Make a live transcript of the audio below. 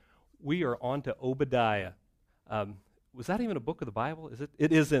We are on to Obadiah. Was that even a book of the Bible? Is it?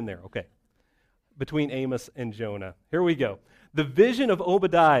 It is in there, okay. Between Amos and Jonah. Here we go. The vision of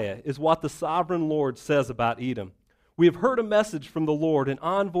Obadiah is what the sovereign Lord says about Edom. We have heard a message from the Lord. An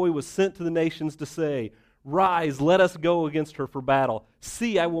envoy was sent to the nations to say, "Rise, let us go against her for battle.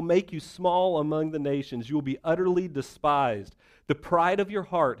 See, I will make you small among the nations. You will be utterly despised. The pride of your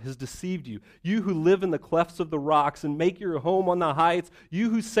heart has deceived you. You who live in the clefts of the rocks and make your home on the heights. You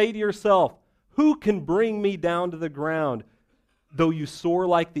who say to yourself, who can bring me down to the ground? Though you soar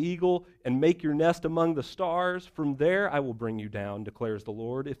like the eagle and make your nest among the stars, from there I will bring you down, declares the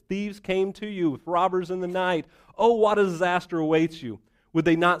Lord. If thieves came to you, if robbers in the night, oh, what a disaster awaits you. Would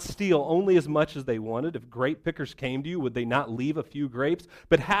they not steal only as much as they wanted? If grape pickers came to you, would they not leave a few grapes?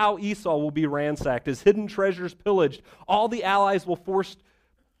 But how Esau will be ransacked, his hidden treasures pillaged. All the allies will force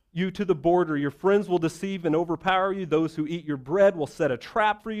you to the border. Your friends will deceive and overpower you. Those who eat your bread will set a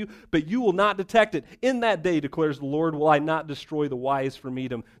trap for you, but you will not detect it. In that day, declares the Lord, will I not destroy the wise from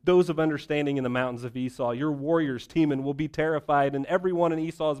Edom, those of understanding in the mountains of Esau. Your warriors, Teman, will be terrified, and everyone in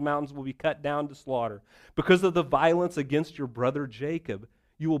Esau's mountains will be cut down to slaughter. Because of the violence against your brother Jacob,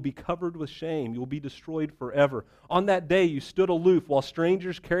 you will be covered with shame. You will be destroyed forever. On that day you stood aloof while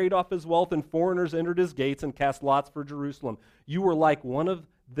strangers carried off his wealth and foreigners entered his gates and cast lots for Jerusalem. You were like one of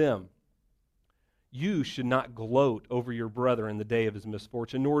them. You should not gloat over your brother in the day of his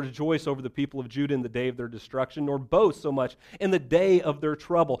misfortune, nor rejoice over the people of Judah in the day of their destruction, nor boast so much in the day of their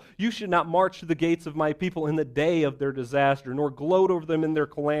trouble. You should not march to the gates of my people in the day of their disaster, nor gloat over them in their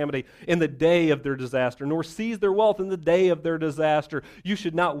calamity in the day of their disaster, nor seize their wealth in the day of their disaster. You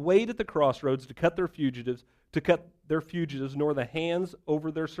should not wait at the crossroads to cut their fugitives, nor the hands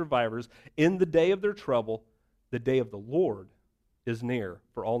over their survivors in the day of their trouble. The day of the Lord is near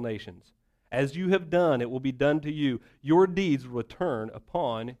for all nations. As you have done, it will be done to you. Your deeds will return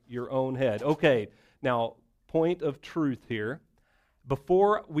upon your own head. Okay, now, point of truth here.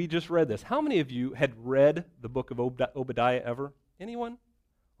 Before we just read this, how many of you had read the book of Obadiah ever? Anyone?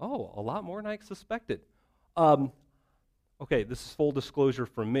 Oh, a lot more than I suspected. Okay, this is full disclosure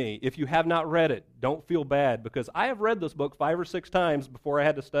from me. If you have not read it, don't feel bad, because I have read this book 5 or 6 times before I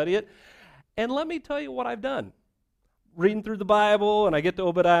had to study it. And let me tell you what I've done. Reading through the Bible, and I get to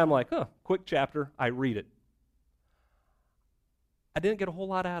Obadiah, I'm like, quick chapter, I read it. I didn't get a whole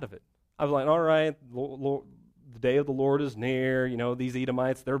lot out of it. I was like, all right, the day of the Lord is near, these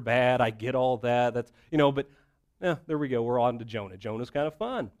Edomites, they're bad, I get all that, but there we go, we're on to Jonah. Jonah's kind of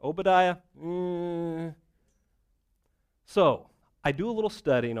fun. Obadiah, So, I do a little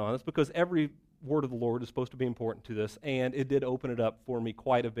studying on this, because every word of the Lord is supposed to be important to this, and it did open it up for me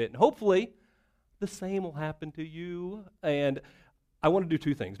quite a bit, and hopefully, the same will happen to you. And I want to do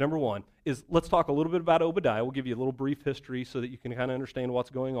 2 things. Number 1 is let's talk a little bit about Obadiah. We'll give you a little brief history so that you can kind of understand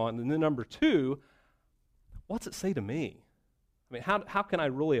what's going on. And then number 2, what's it say to me? I mean, how can I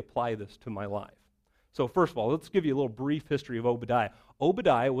really apply this to my life? So first of all, let's give you a little brief history of Obadiah.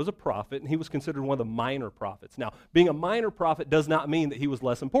 Obadiah was a prophet, and he was considered one of the minor prophets. Now, being a minor prophet does not mean that he was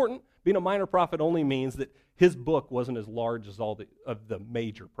less important. Being a minor prophet only means that his book wasn't as large as all of the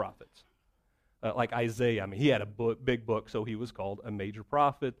major prophets. Like Isaiah, he had a big book, so he was called a major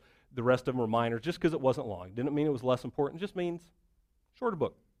prophet. The rest of them were minor, just because it wasn't long. Didn't mean it was less important, just means shorter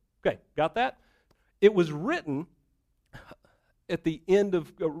book. Okay, got that? It was written at the end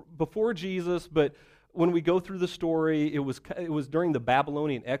of, before Jesus, but when we go through the story, it was during the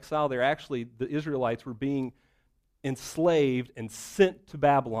Babylonian exile. The Israelites were being enslaved and sent to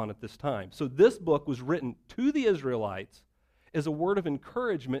Babylon at this time. So this book was written to the Israelites as a word of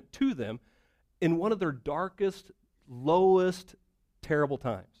encouragement to them in one of their darkest, lowest, terrible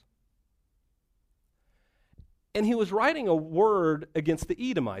times. And he was writing a word against the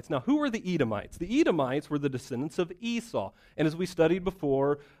Edomites. Now, who were the Edomites? The Edomites were the descendants of Esau. And as we studied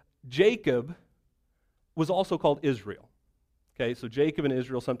before, Jacob was also called Israel. Okay, so Jacob and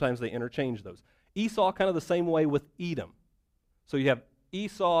Israel, sometimes they interchange those. Esau, kind of the same way with Edom. So you have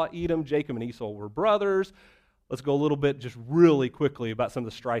Esau, Edom, Jacob and Esau were brothers. Let's go a little bit just really quickly about some of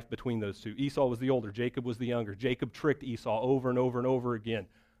the strife between those two. Esau was the older, Jacob was the younger. Jacob tricked Esau over and over and over again.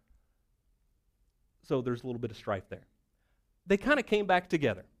 So there's a little bit of strife there. They kind of came back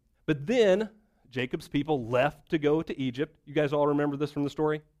together. But then Jacob's people left to go to Egypt. You guys all remember this from the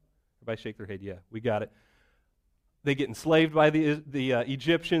story? Everybody shake their head, yeah, we got it. They get enslaved by the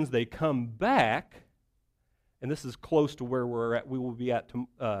Egyptians. They come back, and this is close to where we will be at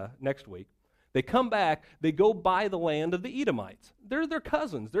next week. They come back, they go buy the land of the Edomites. They're their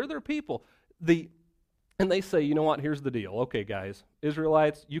cousins, they're their people. And they say, you know what, here's the deal. Okay, guys,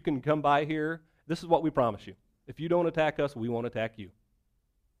 Israelites, you can come by here. This is what we promise you. If you don't attack us, we won't attack you.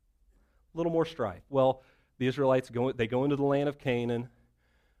 A little more strife. Well, the Israelites go into the land of Canaan.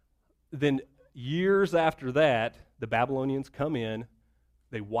 Then years after that, the Babylonians come in.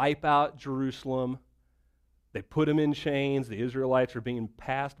 They wipe out Jerusalem. They put them in chains. The Israelites are being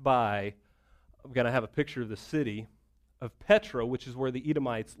passed by. I'm going to have a picture of the city of Petra, which is where the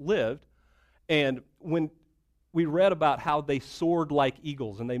Edomites lived. And when we read about how they soared like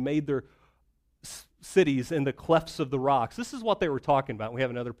eagles and they made their cities in the clefts of the rocks, this is what they were talking about. We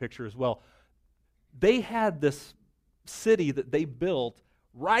have another picture as well. They had this city that they built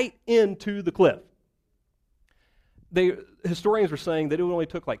right into the cliff. Historians were saying that it only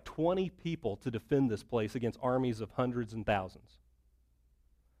took like 20 people to defend this place against armies of hundreds and thousands.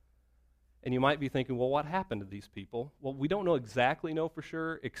 And you might be thinking, well, what happened to these people? Well, we don't exactly know for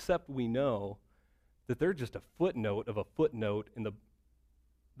sure, except we know that they're just a footnote of a footnote in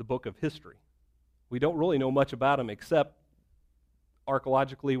the book of history. We don't really know much about them except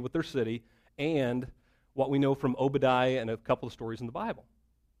archaeologically with their city and what we know from Obadiah and a couple of stories in the Bible.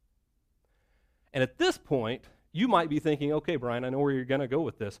 And at this point, you might be thinking, okay, Brian, I know where you're going to go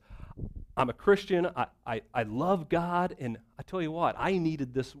with this. I'm a Christian. I love God, and I tell you what, I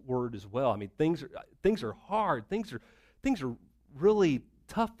needed this word as well. I mean, things are hard. Things are really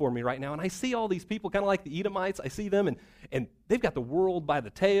tough for me right now. And I see all these people, kind of like the Edomites. I see them, and they've got the world by the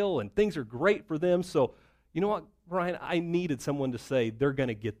tail, and things are great for them. So, you know what, Brian? I needed someone to say they're going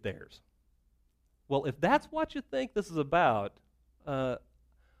to get theirs. Well, if that's what you think this is about, we're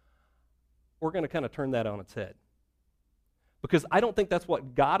going to kind of turn that on its head. Because I don't think that's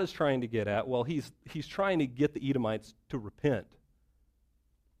what God is trying to get at. Well, he's trying to get the Edomites to repent,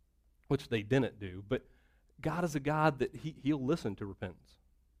 which they didn't do. But God is a God that he'll listen to repentance.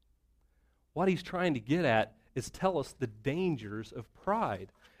 What he's trying to get at is tell us the dangers of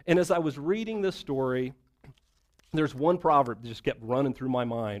pride. And as I was reading this story, there's one proverb that just kept running through my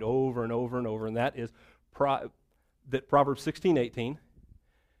mind over and over and over, and that is that Proverbs 16:18.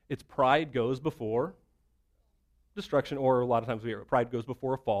 It's pride goes before destruction, or a lot of times we hear pride goes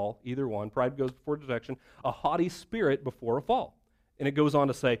before a fall, either one. Pride goes before destruction, a haughty spirit before a fall. And it goes on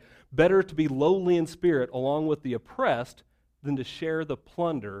to say, better to be lowly in spirit along with the oppressed than to share the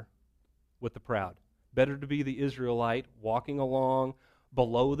plunder with the proud. Better to be the Israelite walking along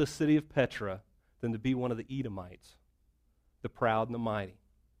below the city of Petra than to be one of the Edomites, the proud and the mighty.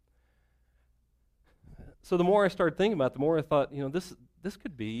 So the more I started thinking about it, the more I thought, this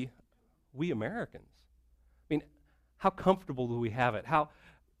could be we Americans. I mean, how comfortable do we have it? How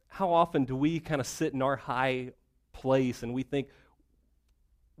often do we kind of sit in our high place and we think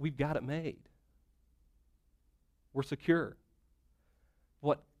we've got it made? We're secure.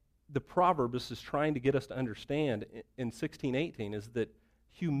 What the Proverbs is trying to get us to understand in 16:18 is that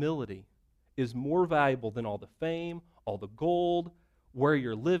humility is more valuable than all the fame, all the gold, where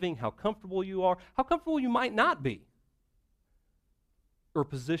you're living, how comfortable you are, how comfortable you might not be, or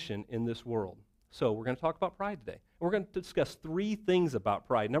position in this world. So we're going to talk about pride today. And we're going to discuss three things about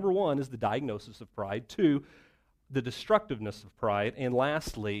pride. Number one is the diagnosis of pride. Two, the destructiveness of pride. And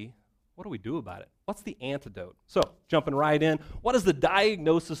lastly, what do we do about it? What's the antidote? So, jumping right in, what is the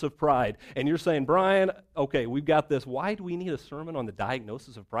diagnosis of pride? And you're saying, Brian, okay, we've got this. Why do we need a sermon on the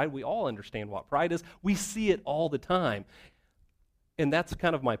diagnosis of pride? We all understand what pride is. We see it all the time. And that's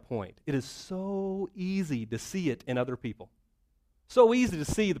kind of my point. It is so easy to see it in other people. So easy to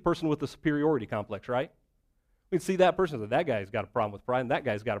see the person with the superiority complex, right? We can see that person and say, that guy's got a problem with pride, and that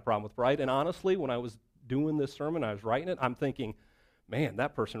guy's got a problem with pride. And honestly, when I was doing this sermon, I was writing it, I'm thinking, man,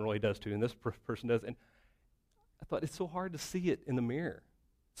 that person really does too, and this person does. And I thought, it's so hard to see it in the mirror.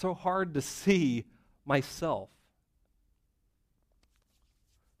 It's so hard to see myself.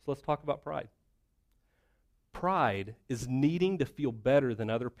 So let's talk about pride. Pride is needing to feel better than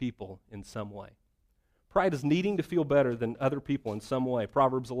other people in some way. Pride is needing to feel better than other people in some way.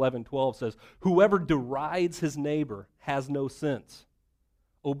 Proverbs 11:12 says, whoever derides his neighbor has no sense.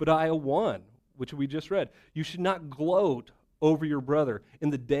 Obadiah 1, which we just read, you should not gloat over your brother in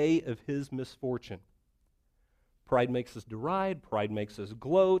the day of his misfortune. Pride makes us deride. Pride makes us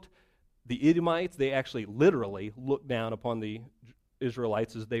gloat. The Edomites, they actually literally looked down upon the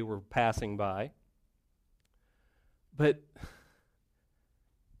Israelites as they were passing by. But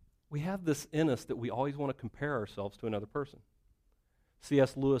we have this in us that we always want to compare ourselves to another person.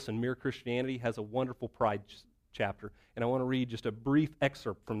 C.S. Lewis in Mere Christianity has a wonderful pride chapter, and I want to read just a brief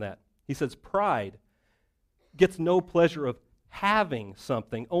excerpt from that. He says, pride gets no pleasure of having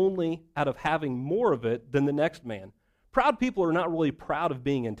something, only out of having more of it than the next man. Proud people are not really proud of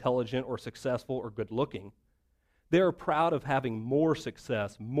being intelligent or successful or good-looking. They are proud of having more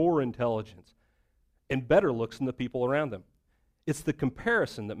success, more intelligence, and better looks than the people around them. It's the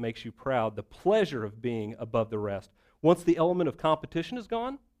comparison that makes you proud, the pleasure of being above the rest. Once the element of competition is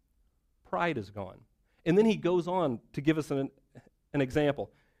gone, pride is gone. And then he goes on to give us an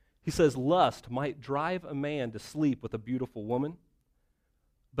example. He says, lust might drive a man to sleep with a beautiful woman,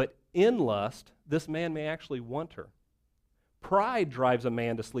 but in lust, this man may actually want her. Pride drives a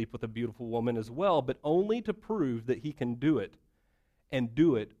man to sleep with a beautiful woman as well, but only to prove that he can do it, and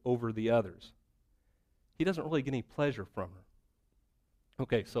do it over the others. He doesn't really get any pleasure from her.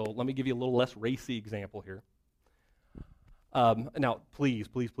 Okay, so let me give you a little less racy example here. Now, please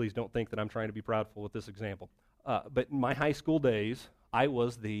don't think that I'm trying to be proudful with this example. But in my high school days, I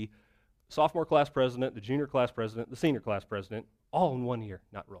was the sophomore class president, the junior class president, the senior class president, all in 1 year.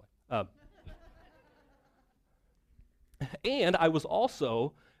 Not really. And I was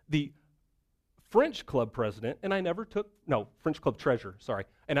also the French club president, and French club treasurer, sorry.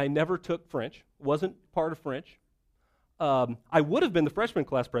 And I never took French, wasn't part of French. I would have been the freshman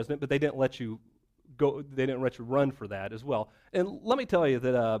class president, but they didn't let you run for that as well. And let me tell you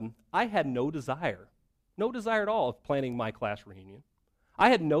that I had no desire at all of planning my class reunion. I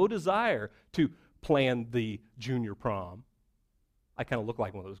had no desire to plan the junior prom. I kind of look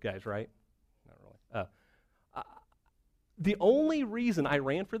like one of those guys, right? Not really. The only reason I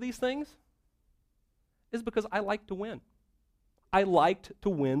ran for these things is because I liked to win. I liked to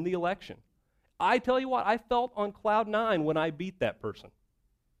win the election. I tell you what, I felt on cloud 9 when I beat that person.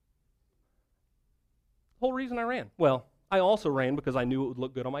 Whole reason I ran. Well, I also ran because I knew it would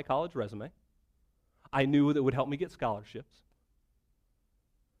look good on my college resume. I knew that it would help me get scholarships.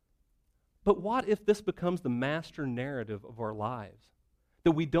 But what if this becomes the master narrative of our lives?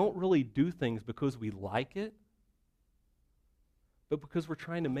 That we don't really do things because we like it, but because we're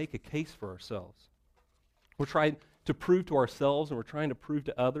trying to make a case for ourselves. We're trying to prove to ourselves and we're trying to prove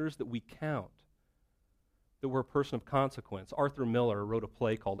to others that we count, that we're a person of consequence. Arthur Miller wrote a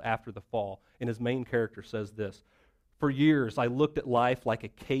play called After the Fall, and his main character says this: "For years I looked at life like a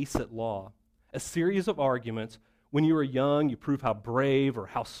case at law, a series of arguments. When you are young, you prove how brave or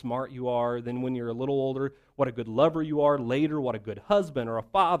how smart you are. Then when you're a little older, what a good lover you are. Later, what a good husband or a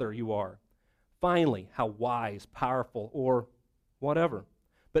father you are. Finally, how wise, powerful, or whatever.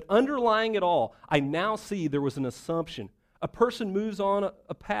 But underlying it all, I now see there was an assumption. A person moves on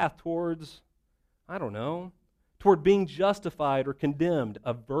a path towards, toward being justified or condemned,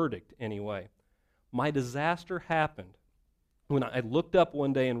 a verdict anyway. My disaster happened when I looked up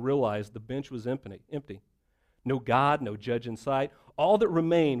one day and realized the bench was empty. No God, no judge in sight. All that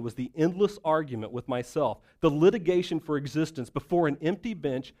remained was the endless argument with myself, the litigation for existence before an empty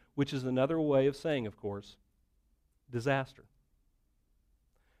bench, which is another way of saying, of course, disaster."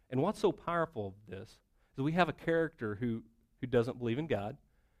 And what's so powerful of this is we have a character who doesn't believe in God,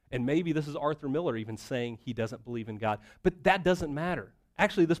 and maybe this is Arthur Miller even saying he doesn't believe in God, but that doesn't matter.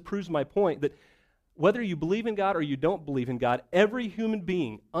 Actually, this proves my point that whether you believe in God or you don't believe in God, every human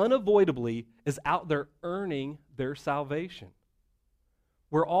being unavoidably is out there earning their salvation.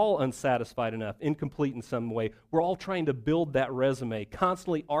 We're all unsatisfied enough, incomplete in some way. We're all trying to build that resume,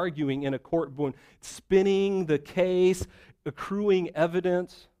 constantly arguing in a courtroom, spinning the case, accruing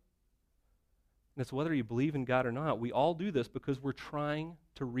evidence. And it's whether you believe in God or not. We all do this because we're trying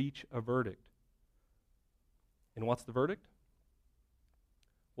to reach a verdict. And what's the verdict?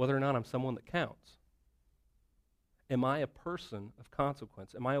 Whether or not I'm someone that counts. Am I a person of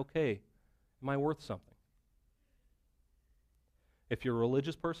consequence? Am I okay? Am I worth something? If you're a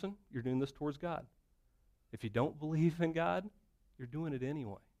religious person, you're doing this towards God. If you don't believe in God, you're doing it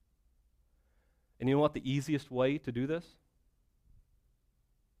anyway. And you know what the easiest way to do this?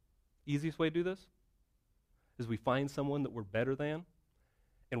 Easiest way to do this is we find someone that we're better than,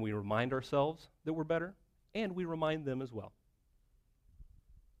 and we remind ourselves that we're better, and we remind them as well.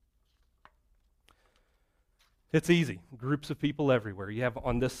 It's easy. Groups of people everywhere. You have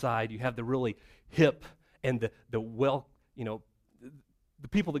on this side, you have the really hip and the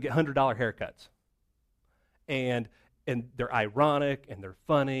people that get $100 haircuts. And they're ironic and they're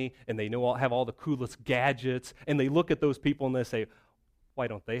funny and they have all the coolest gadgets, and they look at those people and they say, why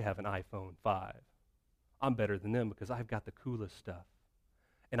don't they have an iPhone 5? I'm better than them because I've got the coolest stuff.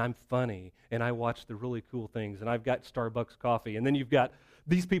 And I'm funny and I watch the really cool things and I've got Starbucks coffee. And then you've got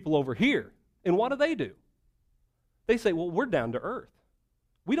these people over here. And what do? They say, well, we're down to earth.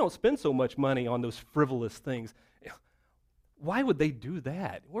 We don't spend so much money on those frivolous things. Why would they do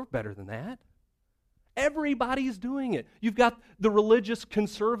that? We're better than that. Everybody's doing it. You've got the religious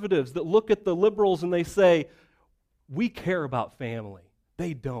conservatives that look at the liberals and they say, we care about family.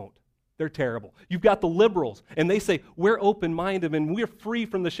 They don't. They're terrible. You've got the liberals and they say, we're open-minded and we're free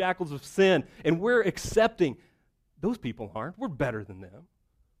from the shackles of sin and we're accepting. Those people aren't. We're better than them.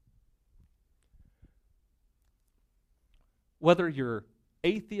 Whether you're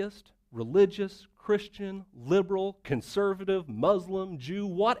atheist, religious, Christian, liberal, conservative, Muslim, Jew,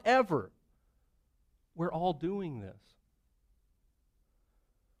 whatever, we're all doing this.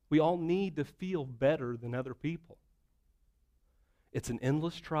 We all need to feel better than other people. It's an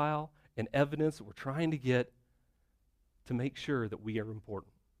endless trial and evidence that we're trying to get to make sure that we are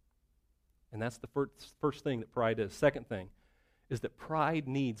important. And that's the first thing that pride is. Second thing is that pride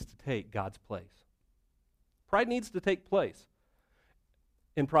needs to take God's place. Pride needs to take place.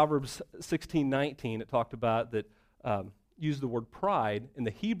 In Proverbs 16:19, it talked about that, used the word pride, and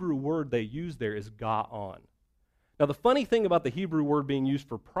the Hebrew word they use there is ga'on. Now, the funny thing about the Hebrew word being used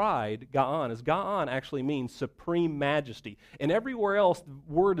for pride, ga'on, is ga'on actually means supreme majesty. And everywhere else, the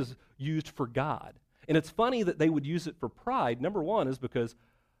word is used for God. And it's funny that they would use it for pride. Number one is because,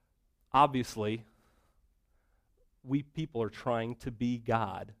 obviously, we people are trying to be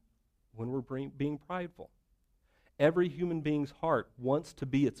God when we're being prideful. Every human being's heart wants to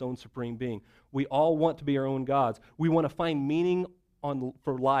be its own supreme being. We all want to be our own gods. We want to find meaning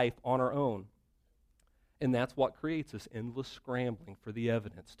for life on our own. And that's what creates this endless scrambling for the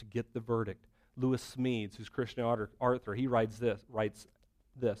evidence to get the verdict. Lewis Smedes, who's Christian author, he writes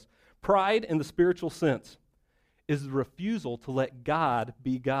this. Pride in the spiritual sense is the refusal to let God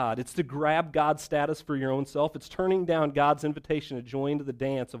be God. It's to grab God's status for your own self. It's turning down God's invitation to join to the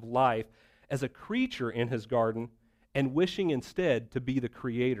dance of life as a creature in his garden and wishing instead to be the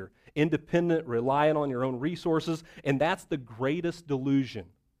creator, independent, reliant on your own resources, and that's the greatest delusion.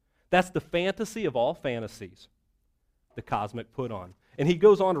 That's the fantasy of all fantasies, the cosmic put-on. And he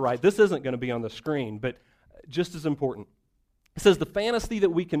goes on to write, this isn't going to be on the screen, but just as important. He says, the fantasy that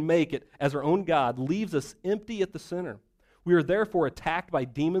we can make it as our own God leaves us empty at the center. We are therefore attacked by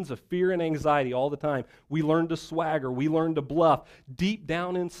demons of fear and anxiety all the time. We learn to swagger. We learn to bluff. Deep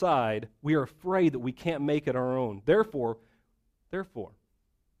down inside, we are afraid that we can't make it our own. Therefore,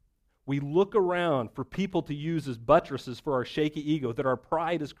 we look around for people to use as buttresses for our shaky ego that our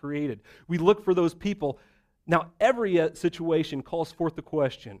pride has created. We look for those people. Now, every situation calls forth the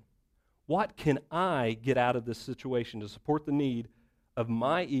question, what can I get out of this situation to support the need of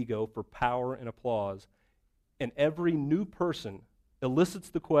my ego for power and applause? And every new person elicits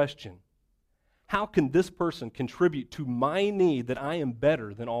the question, how can this person contribute to my need that I am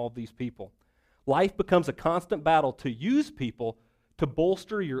better than all of these people? Life becomes a constant battle to use people to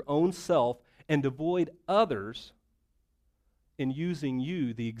bolster your own self and avoid others in using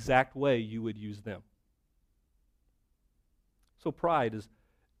you the exact way you would use them. So pride is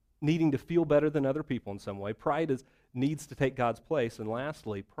needing to feel better than other people in some way. Pride needs to take God's place. And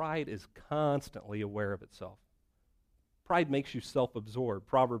lastly, pride is constantly aware of itself. Pride makes you self-absorbed.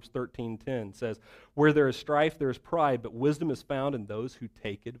 Proverbs 13:10 says, where there is strife, there is pride, but wisdom is found in those who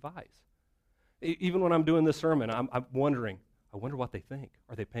take advice. Even when I'm doing this sermon, I'm wondering, I wonder what they think.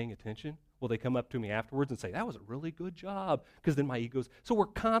 Are they paying attention? Will they come up to me afterwards and say, that was a really good job? Because then my ego's... So we're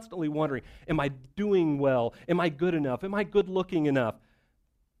constantly wondering, am I doing well? Am I good enough? Am I good looking enough?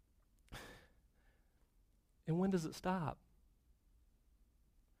 And when does it stop?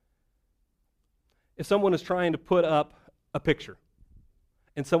 If someone is trying to put up a picture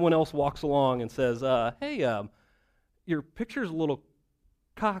and someone else walks along and says, hey, your picture's a little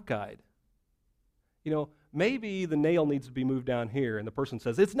cockeyed. You know, maybe the nail needs to be moved down here. And the person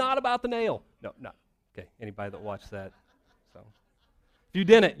says, it's not about the nail. No. Okay, anybody that watched that? So, if you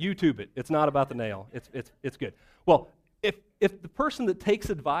didn't, YouTube it. It's not about the nail. It's good. Well, if the person that takes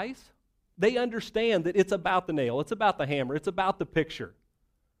advice, they understand that it's about the nail, it's about the hammer, it's about the picture.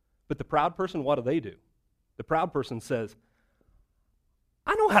 But the proud person, what do? The proud person says,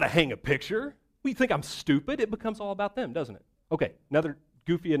 I know how to hang a picture. We think I'm stupid. It becomes all about them, doesn't it? Okay, another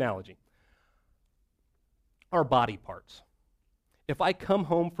goofy analogy. Our body parts. If I come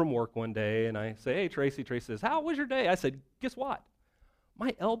home from work one day and I say, hey, Tracy says, how was your day? I said, guess what?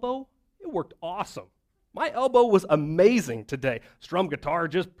 My elbow, it worked awesome. My elbow was amazing today. Strum guitar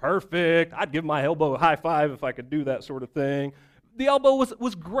just perfect. I'd give my elbow a high five if I could do that sort of thing. The elbow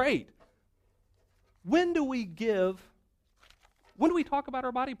was great. When do we talk about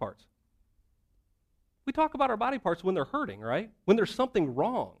our body parts? We talk about our body parts when they're hurting, right? When there's something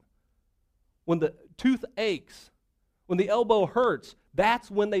wrong. When the tooth aches, when the elbow hurts,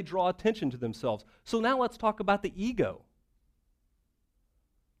 that's when they draw attention to themselves. So now let's talk about the ego.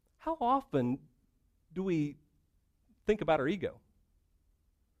 How often do we think about our ego?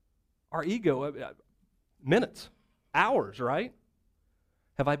 Our ego, minutes, hours, right?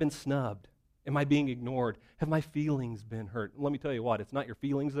 Have I been snubbed? Am I being ignored? Have my feelings been hurt? Let me tell you what, it's not your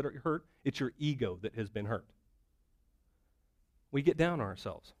feelings that are hurt, it's your ego that has been hurt. We get down on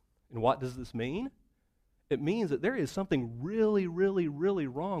ourselves. And what does this mean? It means that there is something really, really, really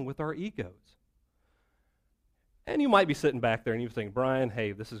wrong with our egos. And you might be sitting back there and you think, Brian,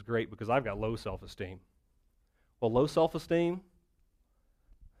 hey, this is great because I've got low self-esteem. Well, low self-esteem,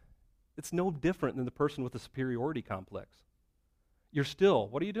 it's no different than the person with a superiority complex. You're still,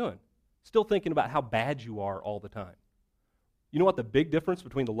 what are you doing? Still thinking about how bad you are all the time. You know what the big difference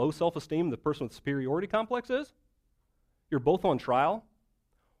between the low self-esteem and the person with superiority complex is? You're both on trial.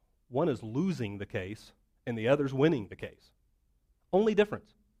 One is losing the case, and the other's winning the case. Only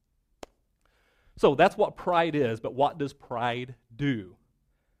difference. So that's what pride is, but what does pride do?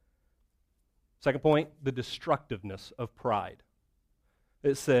 Second point, the destructiveness of pride.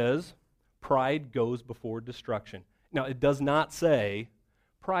 It says, pride goes before destruction. Now, it does not say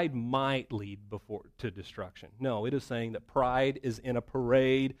pride might lead to destruction. No, it is saying that pride is in a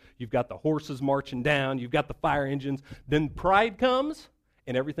parade. You've got the horses marching down. You've got the fire engines. Then pride comes,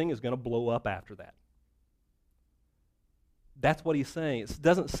 and everything is going to blow up after that. That's what he's saying. It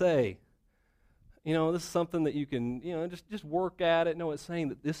doesn't say, this is something that you can, just work at it. No, it's saying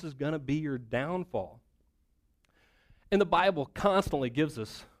that this is going to be your downfall. And the Bible constantly gives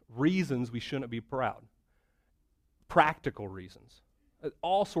us reasons we shouldn't be proud. Practical reasons.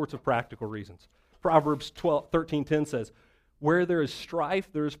 All sorts of practical reasons. Proverbs 13:10 says, where there is strife,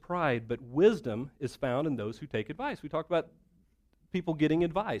 there is pride, but wisdom is found in those who take advice. We talked about people getting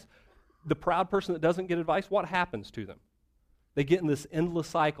advice. The proud person that doesn't get advice, what happens to them? They get in this endless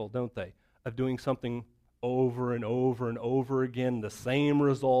cycle, don't they, of doing something over and over and over again, the same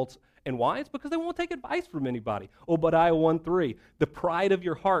results. And why? It's because they won't take advice from anybody. Obadiah 1:3, the pride of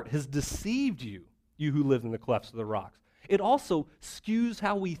your heart has deceived you, you who live in the clefts of the rocks. It also skews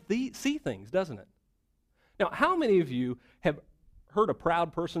how we see things, doesn't it? Now, how many of you have heard a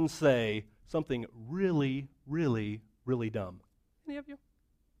proud person say something really, really, really dumb? Any of you?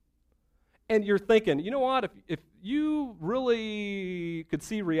 And you're thinking, you know what, if you really could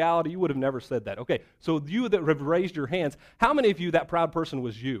see reality, you would have never said that. Okay, so you that have raised your hands, how many of you, that proud person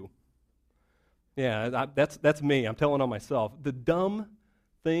was you? Yeah, that's me. I'm telling on myself. The dumb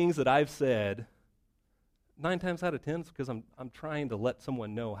things that I've said, 9 times out of 10, it's because I'm trying to let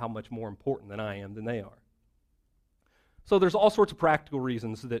someone know how much more important than I am than they are. So there's all sorts of practical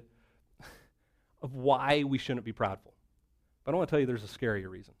reasons of why we shouldn't be proudful. But I want to tell you there's a scarier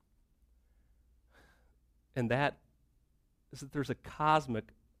reason. And that is that there's a cosmic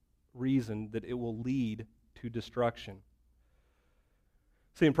reason that it will lead to destruction.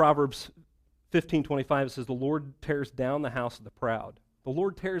 See, in Proverbs 15:25, it says, the Lord tears down the house of the proud. The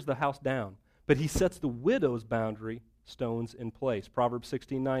Lord tears the house down, but he sets the widow's boundary stones in place. Proverbs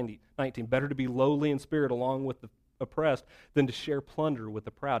 16:19, better to be lowly in spirit along with the oppressed than to share plunder with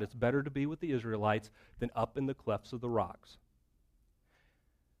the proud. It's better to be with the Israelites than up in the clefts of the rocks.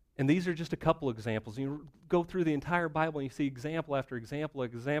 And these are just a couple examples. You go through the entire Bible and you see example after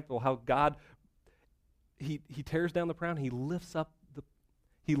example, how God, he tears down the proud, he lifts up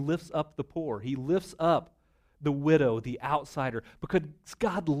the poor, he lifts up the widow, the outsider, because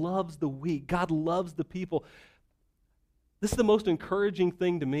God loves the weak, God loves the people. This is the most encouraging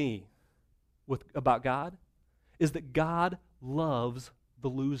thing to me about God, is that God loves the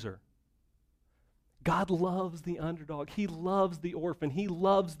loser. God loves the underdog. He loves the orphan. He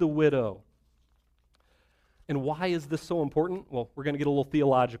loves the widow. And why is this so important? Well, we're going to get a little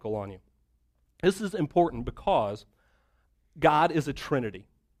theological on you. This is important because God is a Trinity.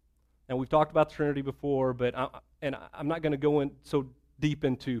 And we've talked about the Trinity before, but I'm not going to go in so deep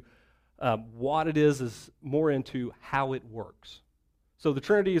into what it is more into how it works. So the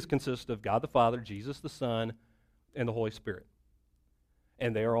Trinity consists of God the Father, Jesus the Son, and the Holy Spirit.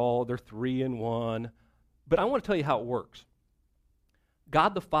 And they're 3 in 1. But I want to tell you how it works.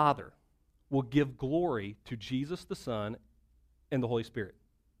 God the Father will give glory to Jesus the Son and the Holy Spirit.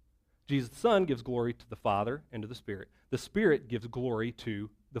 Jesus the Son gives glory to the Father and to the Spirit. The Spirit gives glory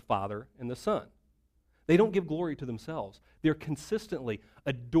to the Father and the Son. They don't give glory to themselves. They're consistently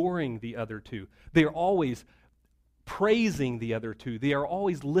adoring the other two. They are always praising the other two. They are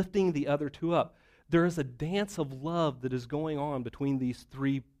always lifting the other two up. There is a dance of love that is going on between these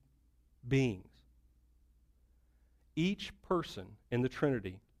 3 beings. Each person in the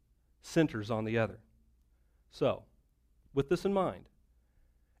Trinity centers on the other. So, with this in mind,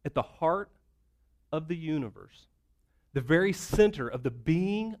 at the heart of the universe, the very center of the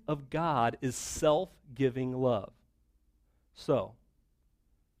being of God is self-giving love. So,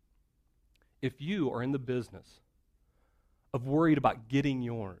 if you are in the business of worried about getting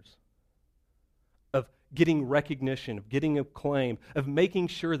yours, of getting recognition, of getting acclaim, of making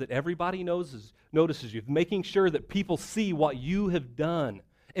sure that everybody notices you, of making sure that people see what you have done.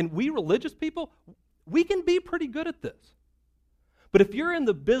 And we religious people, we can be pretty good at this. But if you're in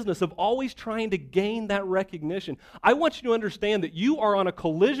the business of always trying to gain that recognition, I want you to understand that you are on a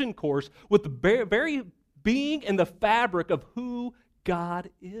collision course with the very being and the fabric of who God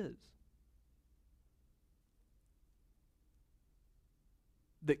is.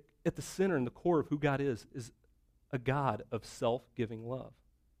 That at the center and the core of who God is a God of self-giving love.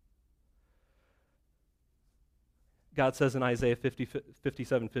 God says in Isaiah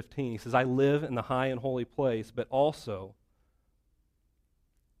 57:15, he says, I live in the high and holy place, but also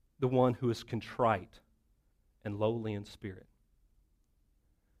the one who is contrite and lowly in spirit.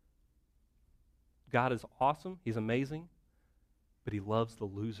 God is awesome, he's amazing, but he loves the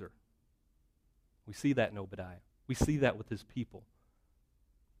loser. We see that in Obadiah. We see that with his people.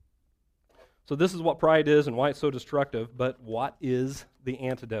 So this is what pride is and why it's so destructive, but what is the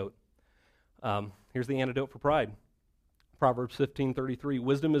antidote? Here's the antidote for pride. Proverbs 15:33,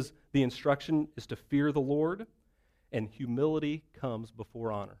 wisdom is the instruction is to fear the Lord, and humility comes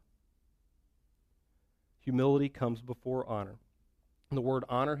before honor. Humility comes before honor. And the word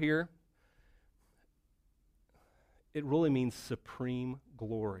honor here, it really means supreme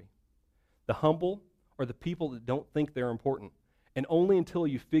glory. The humble are the people that don't think they're important. And only until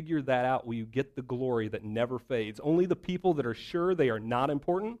you figure that out will you get the glory that never fades. Only the people that are sure they are not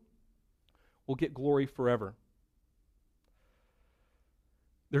important will get glory forever.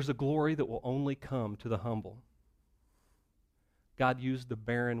 There's a glory that will only come to the humble. God used the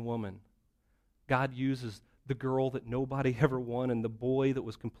barren woman. God uses the girl that nobody ever won and the boy that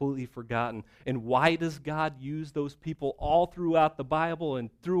was completely forgotten. And why does God use those people all throughout the Bible and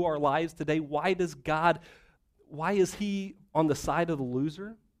through our lives today? Why is he on the side of the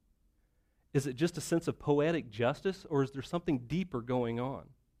loser? Is it just a sense of poetic justice, or is there something deeper going on?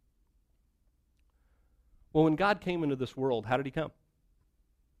 Well, when God came into this world, how did he come?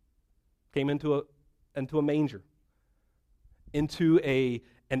 Came into a manger, into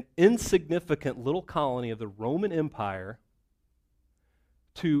an insignificant little colony of the Roman Empire,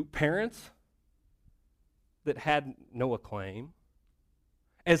 to parents that had no acclaim.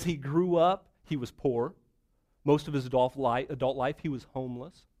 As he grew up, he was poor. Most of his adult life, he was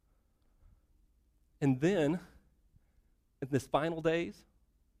homeless. And then, in his final days,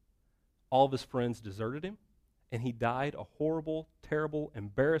 all of his friends deserted him, and he died a horrible, terrible,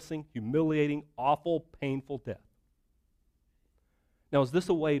 embarrassing, humiliating, awful, painful death. Now, is this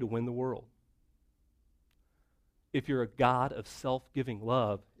a way to win the world? If you're a God of self-giving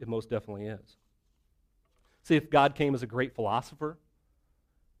love, it most definitely is. See, if God came as a great philosopher,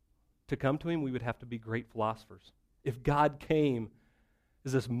 to come to him, we would have to be great philosophers. If God came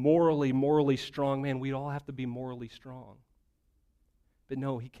as this morally strong man, we'd all have to be morally strong. But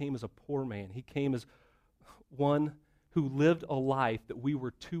no, he came as a poor man. He came as one who lived a life that we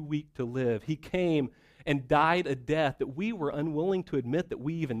were too weak to live. He came and died a death that we were unwilling to admit that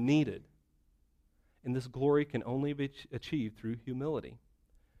we even needed. And this glory can only be achieved through humility.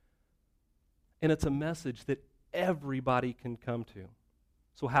 And it's a message that everybody can come to.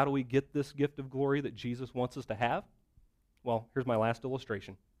 So how do we get this gift of glory that Jesus wants us to have? Well, here's my last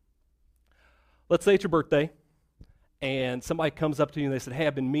illustration. Let's say it's your birthday, and somebody comes up to you and they said, hey,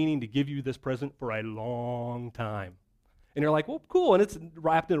 I've been meaning to give you this present for a long time. And you're like, well, cool, and it's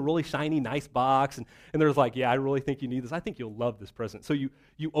wrapped in a really shiny, nice box, and they're like, yeah, I really think you need this. I think you'll love this present. So you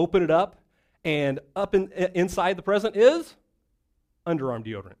open it up, and inside the present is underarm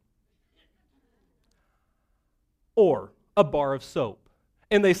deodorant. Or a bar of soap.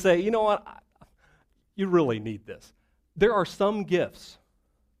 And they say, you know what, you really need this. There are some gifts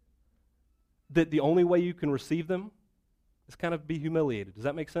that the only way you can receive them is kind of be humiliated. Does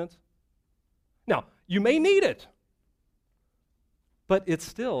that make sense? Now, you may need it, but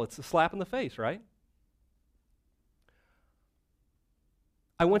it's a slap in the face, right?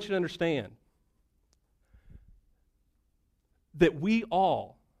 I want you to understand that we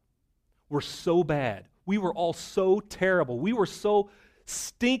all were so bad. We were all so terrible. We were so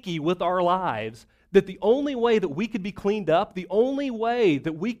stinky with our lives that the only way that we could be cleaned up, the only way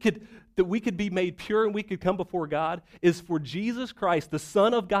that we could be made pure and we could come before God is for Jesus Christ, the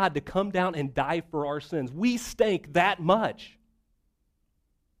Son of God, to come down and die for our sins. We stink that much.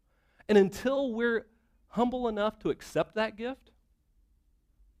 And until we're humble enough to accept that gift,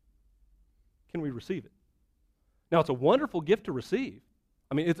 can we receive it? Now, it's a wonderful gift to receive.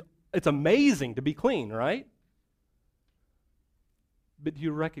 I mean, it's amazing to be clean, right? But do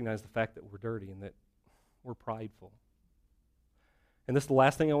you recognize the fact that we're dirty and that we're prideful? And this is the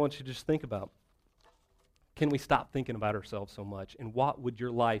last thing I want you to just think about. Can we stop thinking about ourselves so much? And what would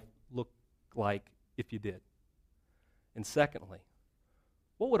your life look like if you did? And secondly,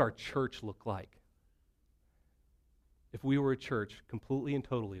 what would our church look like if we were a church completely and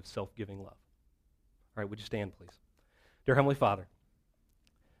totally of self-giving love? All right, would you stand, please? Dear Heavenly Father,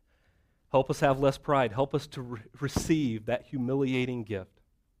 help us have less pride. Help us to receive that humiliating gift.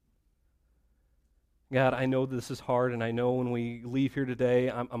 God, I know this is hard, and I know when we leave here today,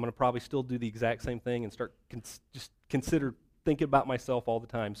 I'm going to probably still do the exact same thing and start just consider thinking about myself all the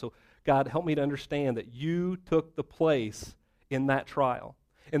time. So, God, help me to understand that you took the place in that trial,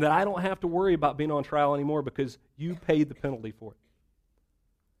 and that I don't have to worry about being on trial anymore because you paid the penalty for it.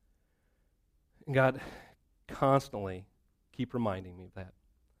 And God, constantly keep reminding me of that.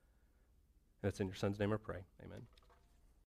 And it's in your Son's name I pray. Amen.